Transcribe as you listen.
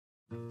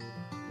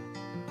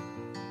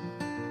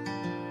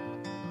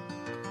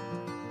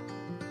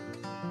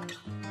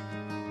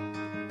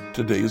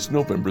Today is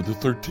November the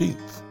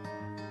 13th.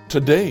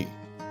 Today,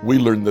 we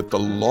learn that the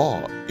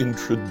law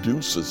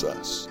introduces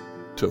us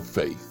to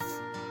faith.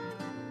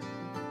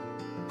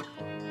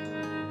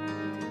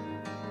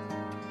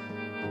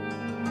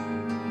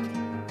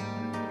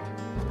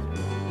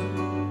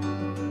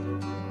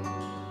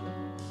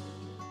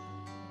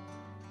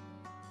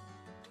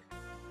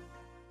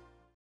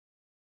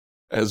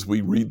 As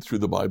we read through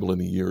the Bible in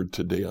a year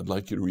today, I'd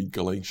like you to read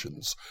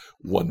Galatians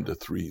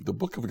 1-3. The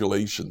book of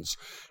Galatians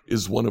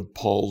is one of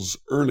Paul's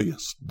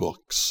earliest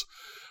books.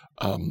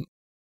 In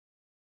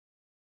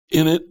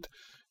it,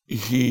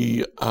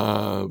 he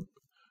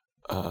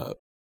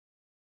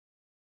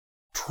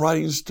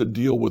tries to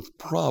deal with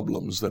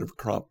problems that have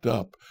cropped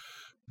up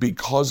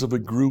because of a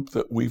group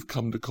that we've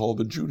come to call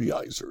the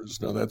Judaizers.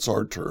 Now, that's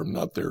our term,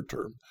 not their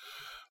term.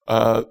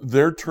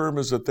 Their term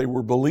is that they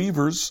were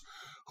believers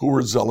who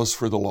were zealous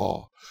for the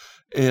law.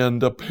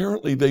 And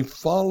apparently they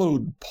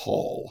followed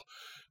Paul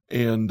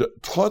and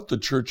taught the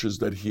churches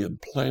that he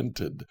had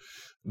planted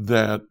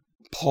that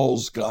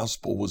Paul's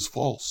gospel was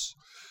false.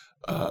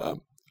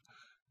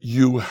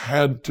 You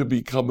had to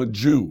become a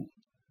Jew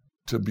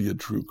to be a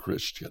true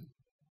Christian.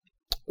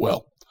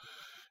 Well,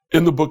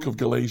 in the book of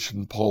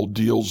Galatians, Paul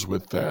deals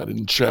with that.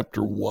 In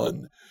chapter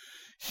 1,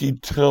 he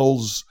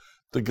tells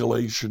the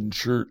Galatian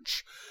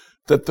church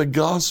that the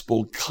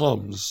gospel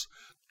comes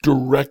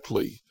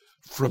directly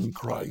from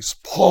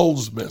Christ.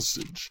 Paul's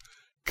message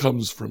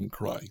comes from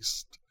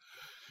Christ.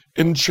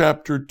 In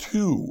chapter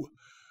 2,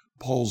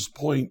 Paul's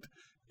point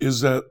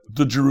is that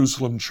the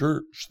Jerusalem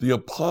church, the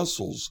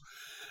apostles,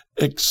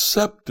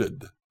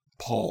 accepted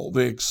Paul.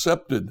 They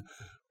accepted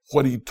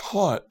what he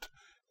taught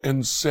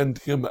and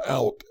sent him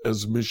out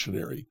as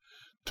missionary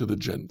to the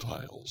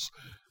Gentiles.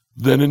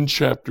 Then in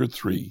chapter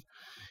 3,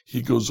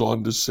 he goes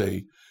on to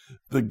say,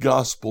 the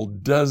gospel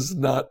does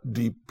not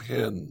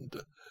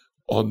depend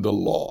on the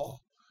law.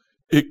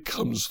 It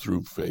comes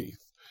through faith.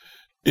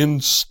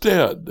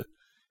 Instead,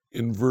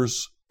 in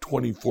verse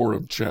 24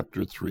 of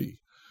chapter 3,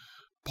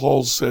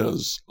 Paul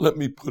says, let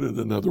me put it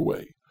another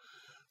way.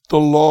 The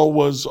law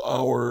was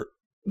our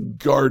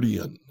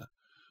guardian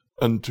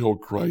until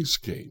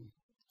Christ came.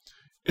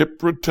 It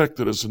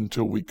protected us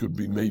until we could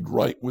be made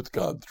right with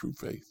God through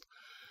faith.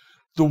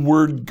 The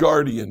word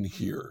guardian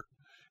here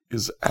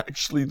is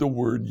actually the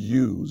word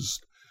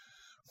used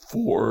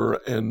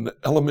for an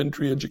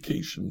elementary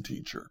education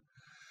teacher.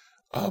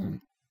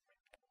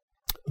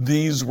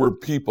 These were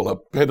people, a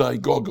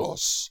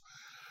pedagogos.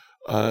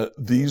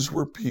 These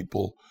were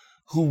people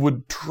who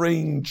would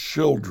train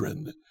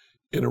children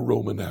in a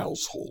Roman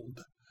household.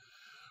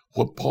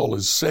 What Paul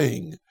is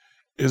saying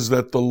is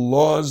that the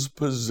law's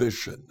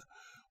position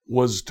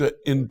was to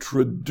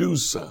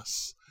introduce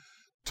us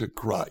to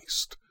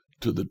Christ,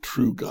 to the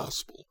true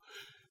gospel.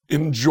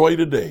 Enjoy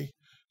today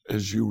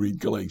as you read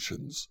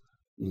Galatians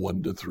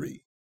 1-3.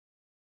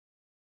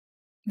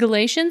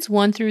 Galatians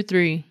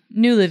 1-3,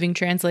 New Living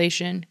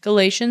Translation,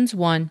 Galatians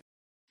 1.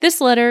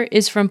 This letter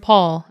is from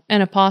Paul,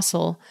 an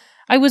apostle.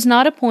 I was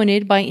not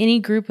appointed by any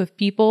group of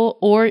people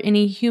or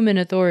any human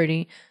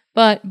authority,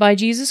 but by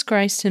Jesus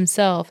Christ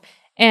himself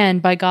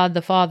and by God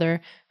the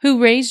Father,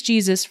 who raised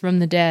Jesus from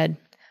the dead.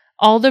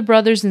 All the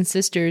brothers and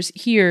sisters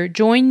here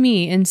join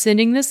me in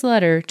sending this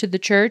letter to the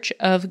church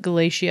of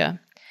Galatia.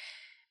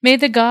 May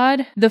the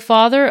God, the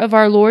Father of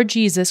our Lord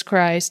Jesus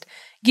Christ,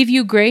 give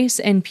you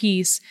grace and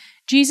peace.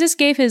 Jesus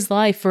gave his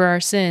life for our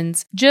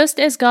sins, just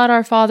as God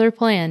our Father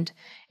planned,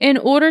 in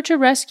order to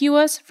rescue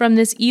us from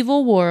this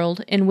evil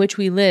world in which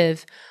we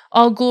live.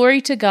 All glory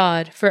to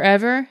God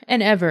forever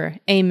and ever.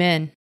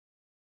 Amen.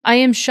 I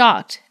am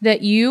shocked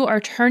that you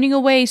are turning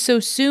away so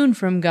soon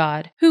from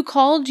God, who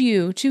called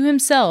you to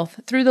himself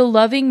through the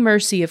loving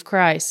mercy of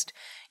Christ.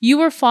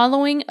 You are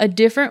following a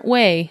different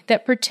way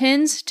that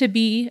pretends to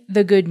be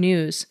the good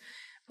news,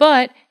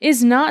 but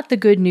is not the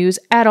good news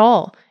at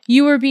all.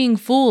 You are being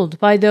fooled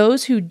by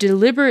those who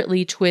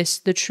deliberately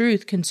twist the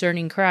truth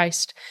concerning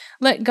Christ.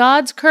 Let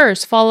God's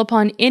curse fall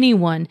upon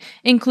anyone,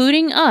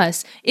 including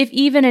us, if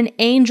even an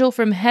angel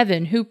from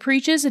heaven who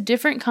preaches a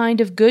different kind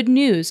of good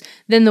news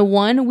than the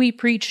one we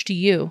preach to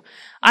you.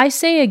 I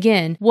say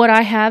again what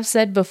I have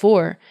said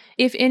before.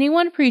 If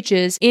anyone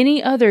preaches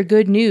any other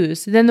good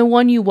news than the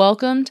one you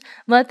welcomed,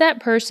 let that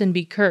person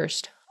be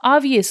cursed.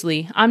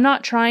 Obviously, I'm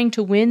not trying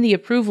to win the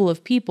approval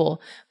of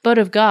people, but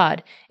of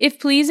God. If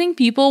pleasing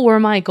people were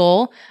my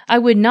goal, I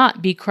would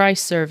not be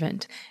Christ's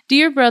servant.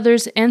 Dear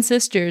brothers and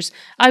sisters,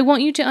 I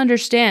want you to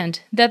understand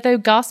that the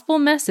gospel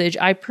message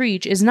I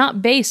preach is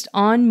not based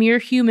on mere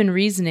human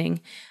reasoning.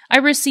 I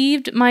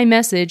received my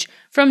message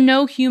from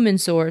no human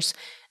source,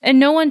 and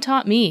no one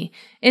taught me.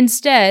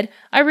 Instead,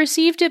 I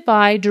received it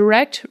by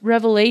direct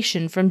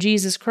revelation from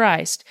Jesus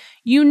Christ.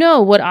 You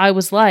know what I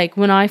was like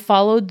when I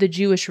followed the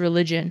Jewish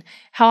religion,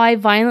 how I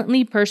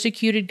violently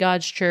persecuted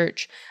God's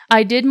church.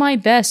 I did my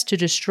best to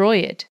destroy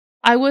it.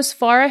 I was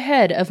far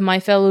ahead of my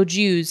fellow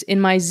Jews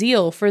in my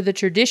zeal for the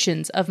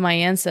traditions of my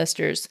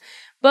ancestors.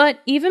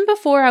 But even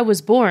before I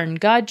was born,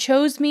 God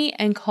chose me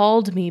and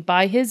called me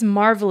by His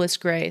marvelous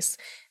grace.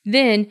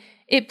 Then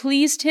it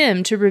pleased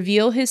Him to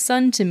reveal His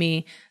Son to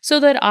me, so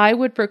that I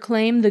would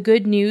proclaim the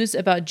good news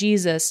about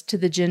Jesus to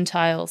the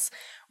Gentiles.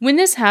 When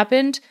this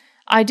happened,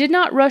 I did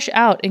not rush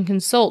out and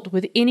consult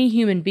with any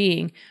human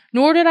being,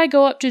 nor did I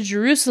go up to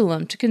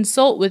Jerusalem to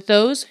consult with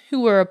those who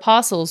were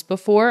apostles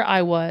before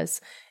I was.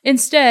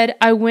 Instead,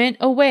 I went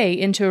away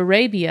into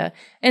Arabia,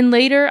 and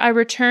later I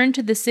returned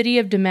to the city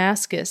of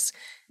Damascus.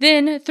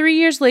 Then, 3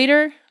 years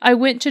later, I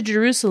went to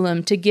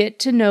Jerusalem to get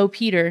to know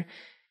Peter,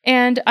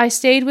 and I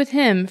stayed with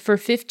him for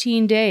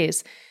 15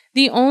 days.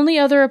 The only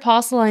other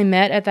apostle I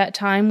met at that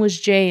time was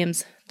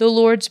James, the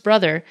Lord's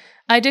brother.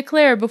 I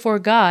declare before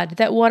God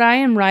that what I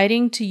am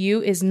writing to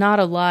you is not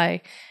a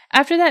lie.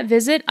 After that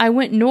visit, I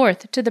went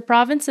north to the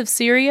province of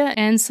Syria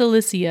and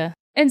Cilicia.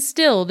 And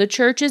still, the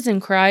churches in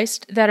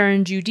Christ that are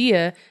in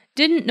Judea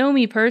didn't know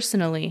me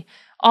personally.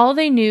 All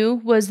they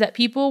knew was that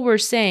people were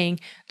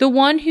saying, "The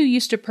one who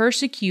used to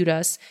persecute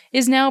us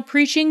is now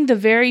preaching the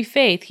very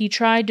faith he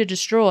tried to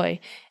destroy,"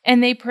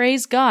 and they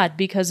praise God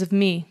because of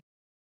me.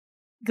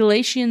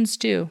 Galatians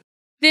 2.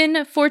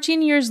 Then,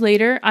 14 years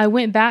later, I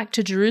went back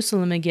to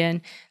Jerusalem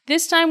again,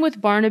 this time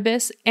with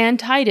Barnabas, and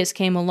Titus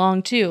came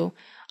along too.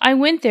 I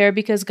went there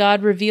because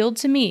God revealed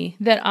to me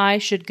that I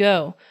should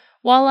go.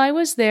 While I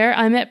was there,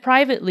 I met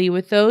privately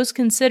with those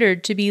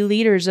considered to be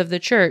leaders of the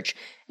church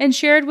and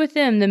shared with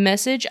them the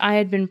message I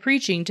had been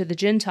preaching to the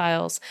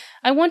Gentiles.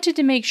 I wanted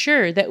to make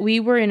sure that we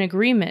were in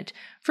agreement,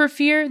 for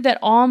fear that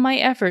all my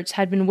efforts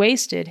had been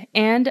wasted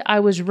and I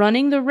was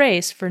running the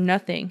race for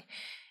nothing.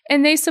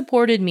 And they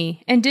supported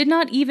me and did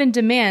not even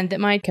demand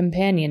that my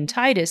companion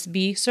Titus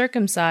be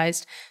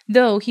circumcised,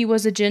 though he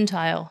was a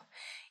Gentile.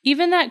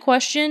 Even that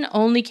question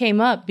only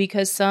came up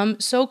because some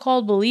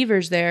so-called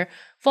believers there,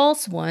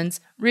 false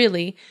ones,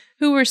 really,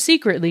 who were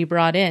secretly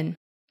brought in.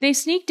 They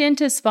sneaked in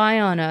to spy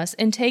on us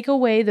and take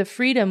away the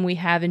freedom we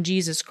have in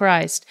Jesus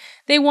Christ.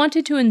 They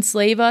wanted to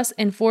enslave us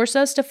and force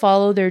us to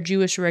follow their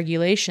Jewish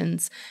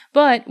regulations,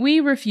 but we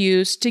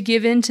refused to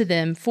give in to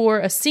them for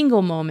a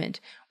single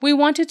moment. We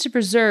wanted to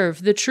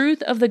preserve the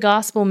truth of the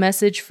gospel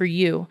message for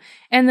you,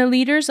 and the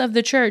leaders of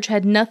the church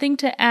had nothing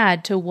to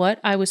add to what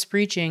I was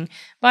preaching.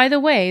 By the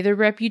way, their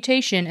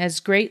reputation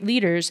as great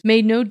leaders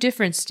made no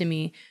difference to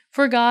me,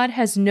 for God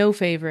has no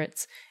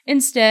favorites.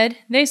 Instead,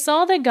 they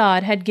saw that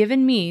God had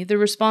given me the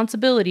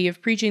responsibility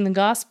of preaching the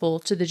gospel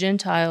to the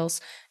Gentiles,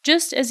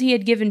 just as He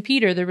had given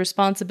Peter the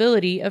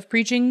responsibility of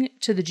preaching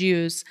to the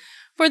Jews.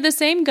 For the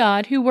same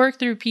God who worked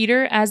through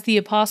Peter as the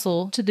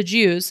apostle to the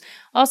Jews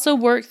also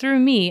worked through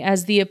me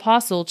as the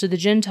apostle to the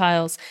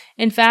Gentiles.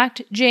 In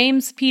fact,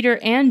 James, Peter,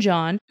 and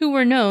John, who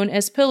were known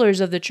as pillars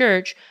of the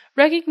church,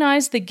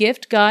 recognized the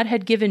gift God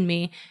had given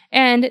me,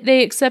 and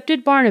they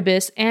accepted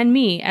Barnabas and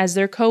me as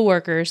their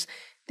co-workers.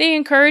 They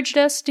encouraged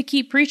us to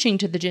keep preaching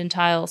to the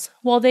Gentiles,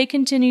 while they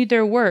continued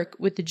their work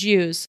with the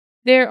Jews.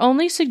 Their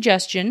only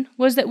suggestion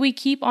was that we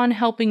keep on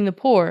helping the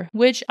poor,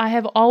 which I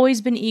have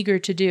always been eager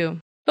to do.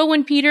 But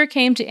when Peter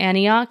came to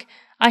Antioch,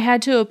 I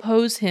had to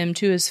oppose him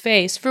to his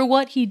face, for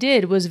what he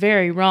did was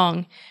very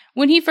wrong.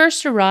 When he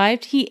first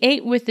arrived, he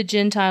ate with the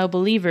Gentile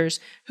believers,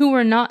 who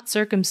were not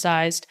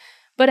circumcised.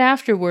 But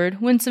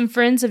afterward, when some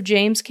friends of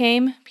James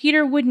came,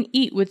 Peter wouldn't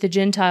eat with the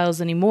Gentiles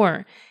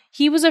anymore.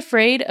 He was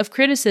afraid of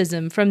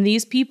criticism from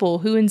these people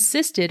who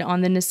insisted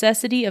on the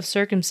necessity of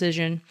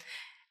circumcision.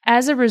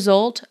 As a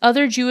result,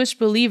 other Jewish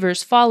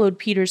believers followed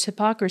Peter's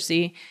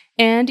hypocrisy,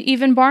 and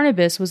even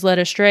Barnabas was led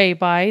astray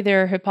by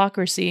their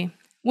hypocrisy.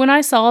 When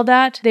I saw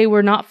that they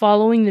were not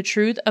following the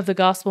truth of the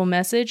gospel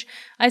message,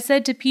 I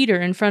said to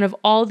Peter in front of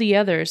all the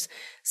others,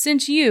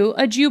 "Since you,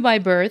 a Jew by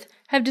birth,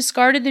 have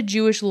discarded the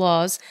Jewish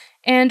laws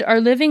and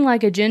are living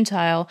like a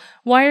Gentile,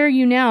 why are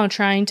you now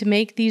trying to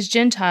make these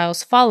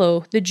Gentiles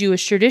follow the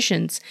Jewish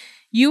traditions?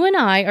 You and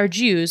I are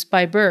Jews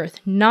by birth,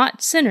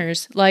 not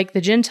sinners like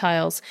the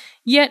Gentiles.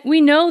 Yet we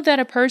know that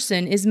a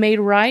person is made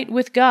right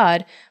with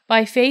God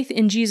by faith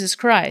in Jesus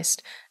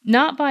Christ,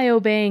 not by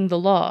obeying the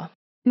law.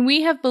 And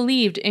we have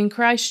believed in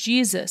Christ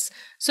Jesus,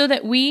 so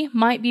that we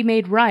might be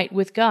made right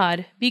with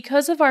God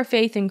because of our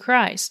faith in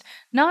Christ,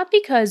 not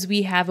because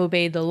we have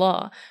obeyed the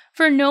law.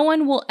 For no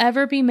one will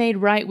ever be made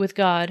right with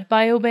God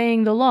by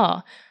obeying the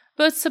law.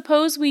 But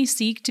suppose we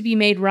seek to be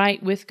made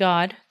right with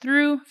God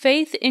through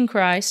faith in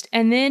Christ,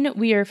 and then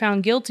we are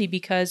found guilty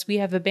because we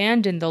have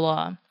abandoned the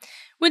law.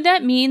 Would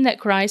that mean that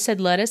Christ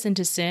had led us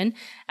into sin?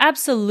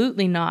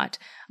 Absolutely not.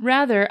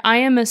 Rather, I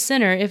am a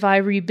sinner if I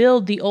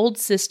rebuild the old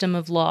system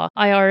of law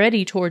I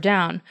already tore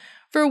down.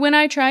 For when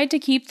I tried to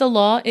keep the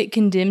law, it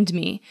condemned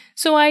me.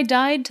 So I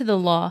died to the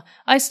law.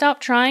 I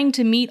stopped trying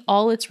to meet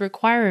all its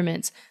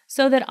requirements,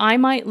 so that I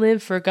might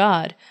live for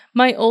God.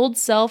 My old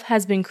self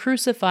has been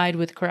crucified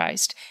with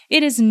Christ.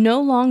 It is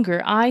no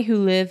longer I who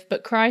live,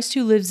 but Christ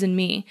who lives in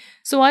me.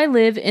 So I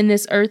live in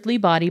this earthly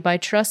body by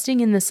trusting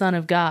in the Son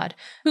of God,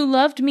 who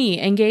loved me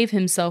and gave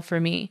himself for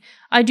me.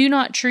 I do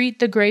not treat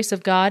the grace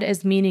of God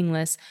as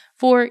meaningless,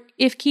 for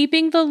if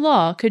keeping the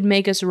law could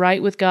make us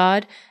right with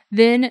God,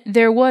 then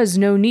there was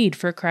no need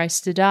for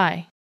Christ to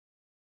die.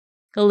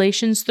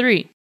 Galatians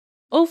 3.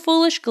 O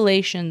foolish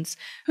Galatians,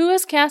 who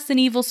has cast an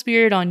evil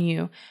spirit on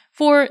you?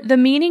 For the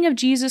meaning of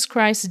Jesus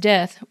Christ's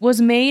death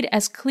was made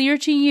as clear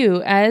to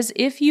you as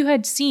if you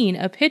had seen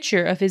a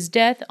picture of his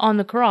death on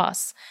the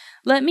cross.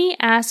 Let me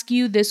ask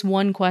you this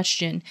one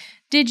question.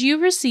 Did you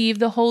receive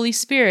the Holy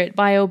Spirit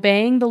by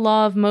obeying the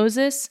law of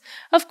Moses?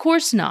 Of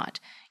course not.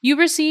 You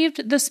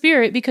received the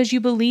Spirit because you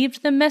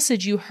believed the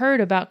message you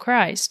heard about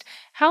Christ.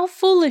 How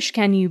foolish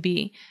can you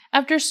be?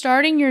 After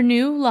starting your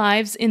new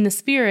lives in the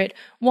Spirit,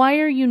 why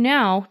are you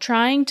now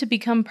trying to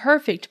become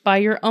perfect by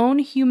your own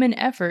human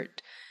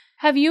effort?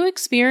 Have you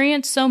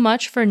experienced so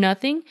much for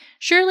nothing?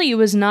 Surely it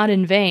was not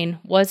in vain,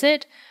 was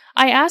it?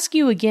 I ask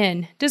you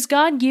again, does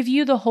God give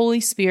you the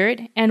Holy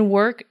Spirit and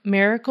work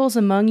miracles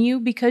among you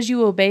because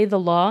you obey the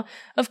law?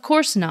 Of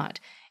course not.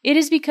 It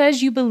is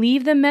because you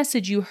believe the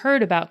message you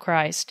heard about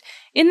Christ.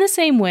 In the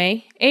same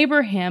way,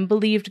 Abraham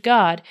believed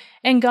God,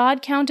 and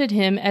God counted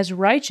him as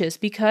righteous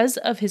because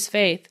of his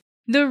faith.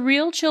 The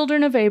real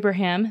children of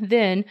Abraham,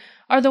 then,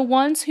 are the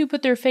ones who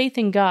put their faith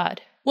in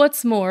God.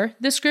 What's more,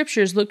 the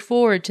Scriptures looked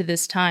forward to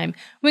this time,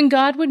 when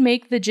God would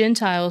make the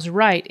Gentiles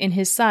right in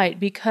his sight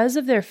because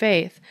of their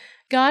faith.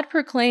 God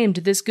proclaimed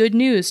this good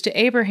news to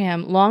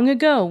Abraham long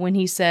ago when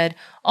he said,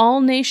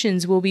 "All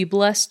nations will be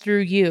blessed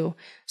through you."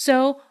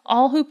 So,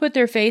 all who put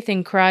their faith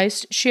in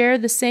Christ share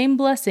the same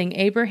blessing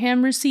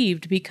Abraham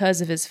received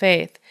because of his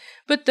faith.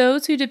 But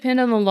those who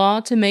depend on the law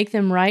to make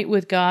them right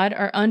with God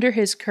are under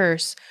his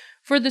curse.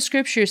 For the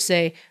Scriptures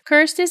say,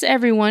 "Cursed is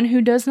everyone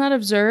who does not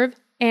observe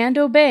and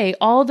obey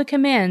all the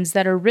commands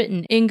that are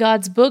written in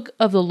God's book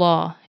of the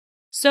law."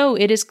 So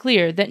it is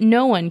clear that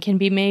no one can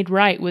be made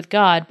right with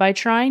God by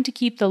trying to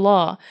keep the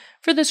law.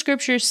 For the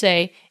Scriptures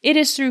say, "It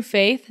is through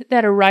faith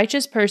that a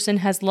righteous person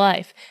has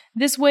life."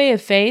 This way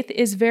of faith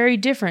is very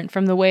different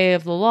from the way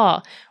of the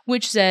law,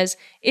 which says,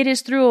 "It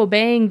is through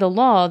obeying the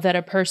law that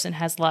a person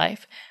has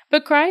life."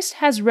 But Christ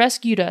has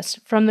rescued us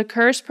from the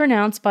curse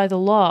pronounced by the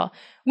law.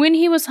 When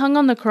he was hung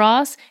on the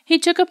cross, he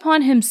took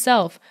upon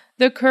himself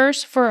the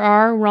curse for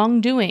our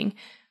wrongdoing.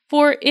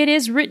 For it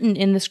is written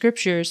in the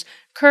Scriptures,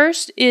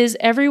 "Cursed is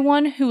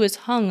everyone who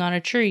is hung on a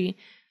tree."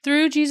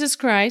 Through Jesus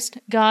Christ,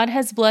 God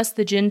has blessed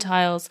the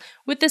Gentiles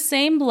with the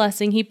same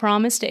blessing he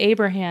promised to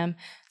Abraham,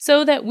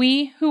 so that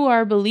we who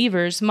are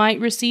believers might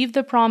receive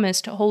the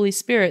promised Holy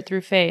Spirit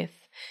through faith.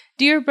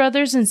 Dear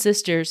brothers and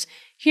sisters,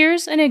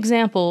 here's an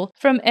example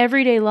from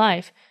everyday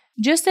life.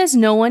 Just as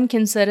no one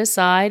can set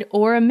aside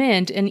or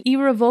amend an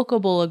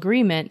irrevocable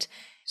agreement,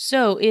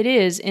 so it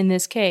is in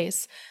this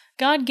case.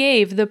 God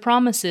gave the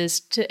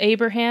promises to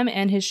Abraham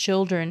and his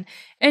children,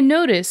 and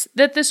notice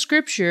that the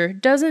Scripture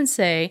doesn't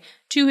say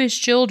to his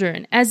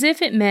children as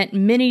if it meant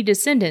many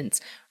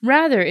descendants.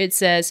 Rather, it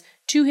says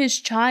to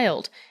his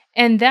child,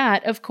 and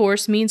that, of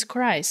course, means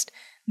Christ.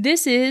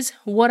 This is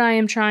what I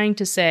am trying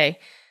to say.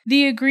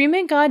 The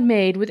agreement God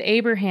made with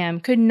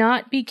Abraham could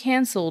not be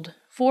canceled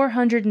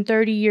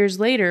 430 years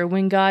later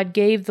when God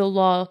gave the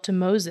law to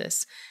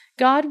Moses.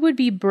 God would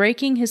be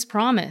breaking his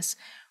promise.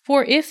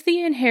 For if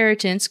the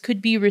inheritance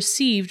could be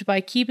received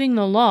by keeping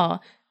the law,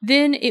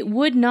 then it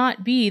would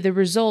not be the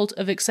result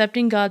of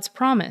accepting God's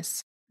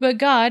promise. But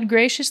God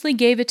graciously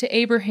gave it to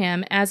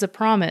Abraham as a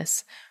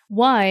promise.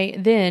 Why,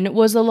 then,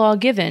 was the law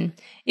given?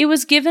 It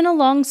was given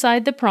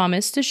alongside the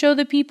promise to show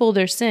the people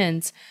their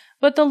sins.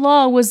 But the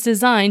law was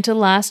designed to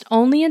last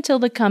only until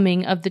the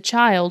coming of the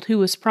child who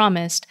was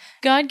promised.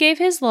 God gave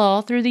his law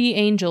through the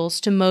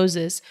angels to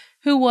Moses,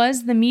 who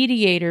was the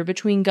mediator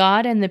between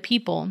God and the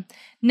people.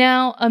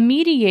 Now, a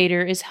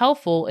mediator is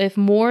helpful if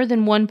more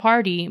than one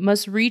party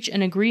must reach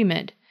an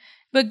agreement.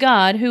 But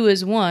God, who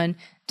is one,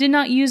 did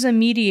not use a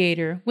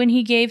mediator when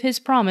he gave his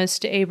promise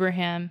to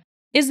Abraham.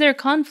 Is there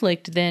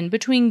conflict, then,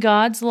 between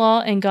God's law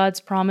and God's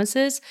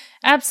promises?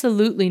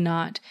 Absolutely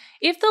not.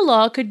 If the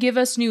law could give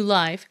us new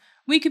life,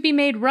 we could be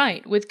made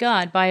right with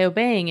God by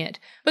obeying it.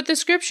 But the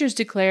Scriptures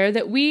declare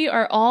that we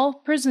are all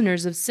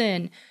prisoners of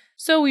sin,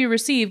 so we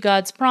receive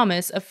God's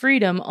promise of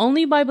freedom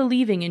only by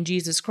believing in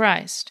Jesus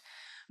Christ.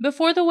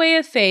 Before the way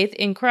of faith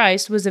in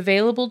Christ was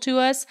available to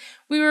us,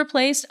 we were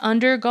placed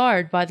under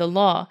guard by the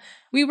law.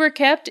 We were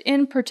kept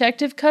in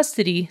protective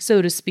custody, so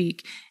to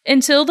speak,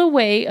 until the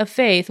way of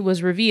faith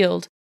was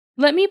revealed.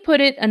 Let me put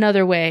it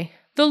another way.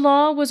 The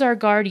law was our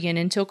guardian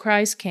until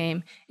Christ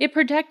came. It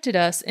protected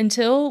us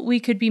until we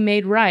could be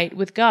made right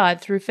with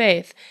God through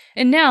faith.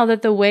 And now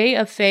that the way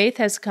of faith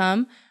has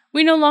come,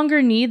 we no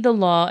longer need the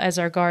law as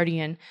our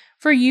guardian.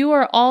 For you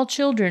are all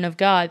children of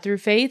God through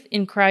faith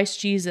in Christ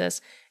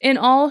Jesus, and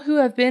all who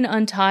have been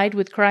untied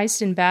with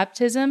Christ in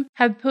baptism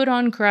have put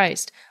on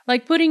Christ,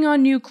 like putting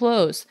on new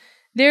clothes.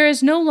 There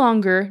is no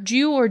longer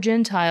Jew or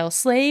Gentile,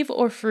 slave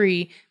or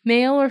free,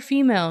 male or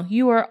female.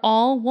 You are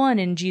all one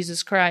in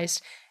Jesus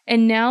Christ.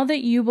 And now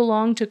that you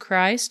belong to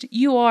Christ,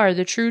 you are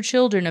the true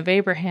children of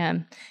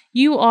Abraham.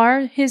 You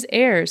are his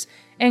heirs,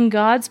 and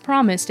God's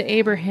promise to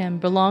Abraham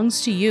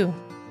belongs to you.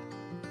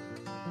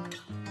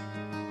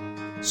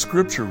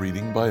 Scripture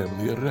reading by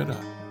Emily Herrera.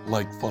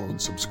 Like, follow,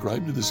 and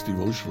subscribe to this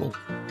devotional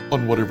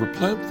on whatever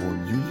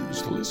platform you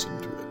use to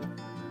listen to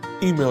it.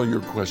 email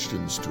your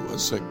questions to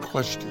us at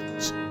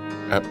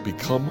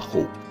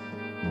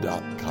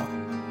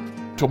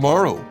questions@becomehope.com.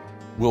 Tomorrow,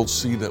 we'll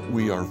see that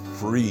we are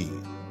free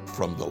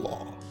from the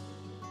law.